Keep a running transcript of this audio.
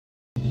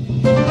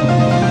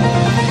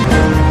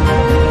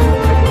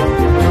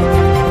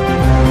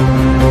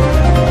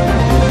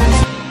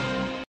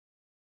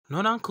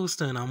Northern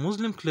Christian and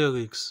Muslim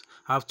clerics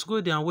have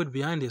thrown their weight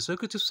behind the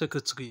executive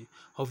secretary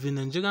of the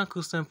Nigerian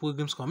Christian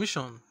Pilgrims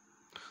Commission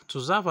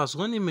to serve as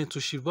running mate to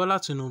Chief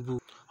Bola Tinubu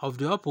of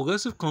the All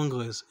Progressive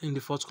Congress in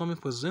the forthcoming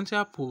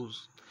presidential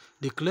polls.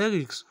 The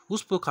clerics, who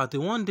spoke at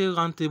a one-day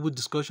roundtable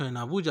discussion in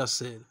Abuja,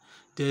 said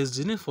there is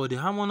the need for the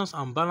harmonious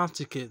and balanced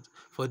ticket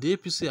for the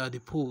APC at the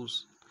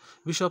polls.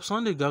 Bishop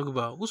Sunday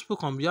Garuba, who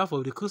spoke on behalf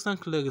of the Christian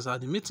clerics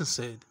at the meeting,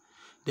 said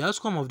the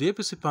outcome of the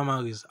APC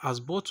primaries has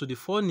brought to the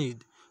fore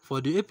need for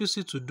the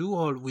APC to do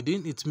all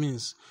within its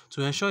means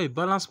to ensure a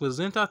balanced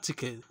presidential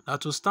ticket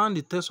that will stand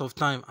the test of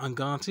time and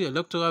guarantee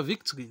electoral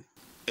victory.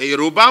 A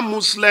Yoruba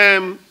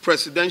Muslim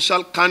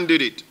presidential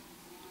candidate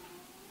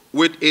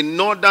with a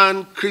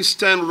Northern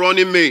Christian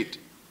running mate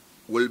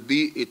will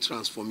be a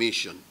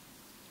transformation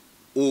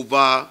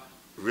over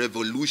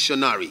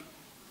revolutionary.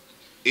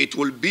 It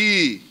will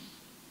be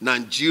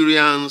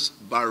Nigerians'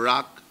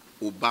 Barack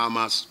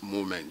Obama's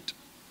moment.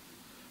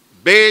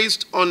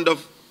 Based on the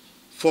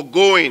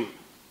foregoing,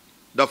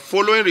 the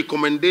following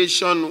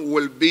recommendation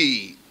will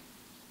be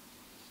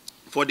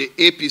for the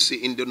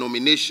APC in the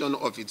nomination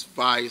of its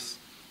vice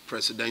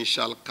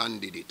presidential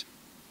candidate.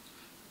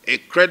 A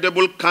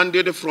credible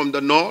candidate from the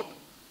North,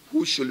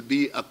 who should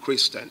be a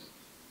Christian,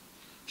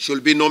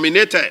 should be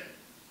nominated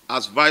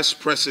as vice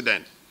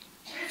president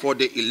for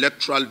the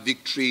electoral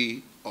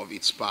victory of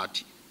its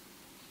party.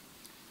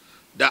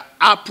 The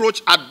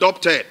approach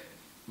adopted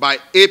by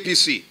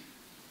APC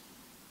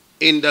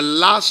in the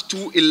last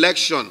two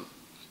elections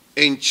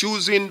in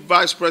choosing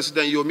Vice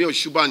President Yomi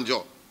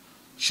Osinbajo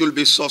should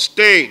be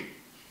sustained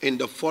in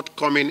the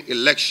forthcoming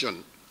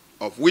election,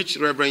 of which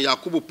Reverend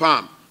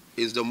Yakubu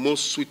is the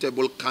most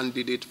suitable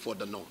candidate for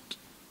the North.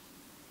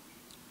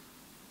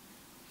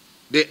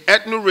 The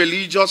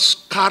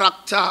ethno-religious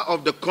character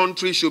of the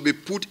country should be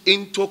put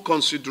into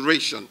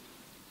consideration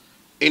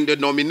in the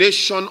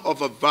nomination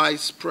of a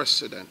vice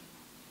president.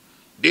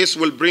 This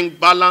will bring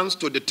balance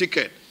to the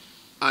ticket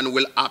and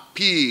will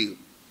appeal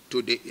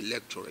to the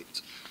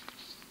electorate.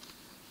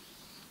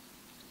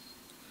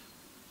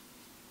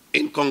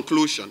 In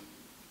conclusion,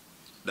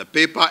 the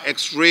paper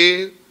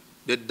x-rays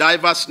the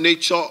diverse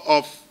nature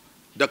of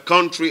the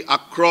country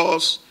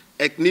across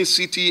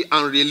ethnicity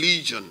and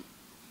religion.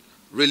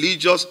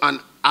 Religious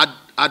and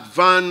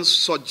advance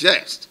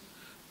suggest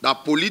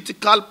that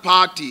political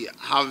parties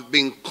have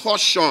been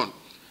cautioned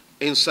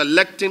in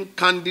selecting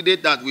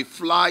candidates that will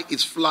fly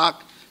its flag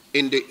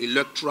in the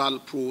electoral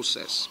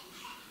process.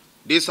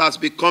 This has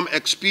become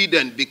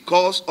expedient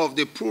because of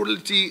the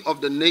plurality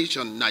of the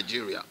nation,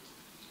 Nigeria.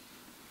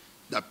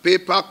 The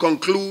paper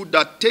concludes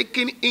that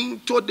taking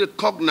into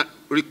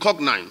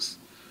recognize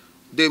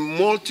the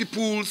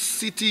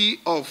multiplicity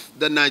of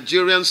the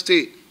Nigerian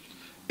state,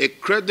 a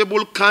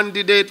credible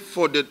candidate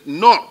for the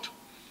North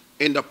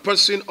in the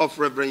person of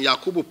Reverend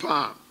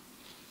Yakubu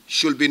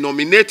should be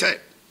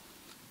nominated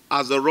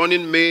as the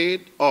running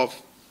mate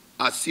of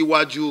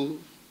Asiwaju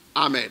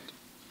Ahmed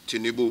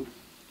Tinubu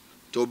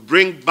to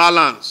bring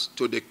balance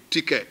to the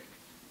ticket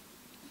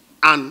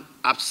and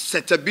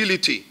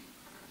acceptability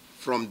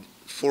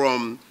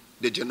from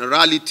the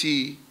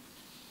generality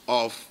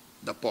of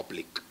the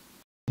public.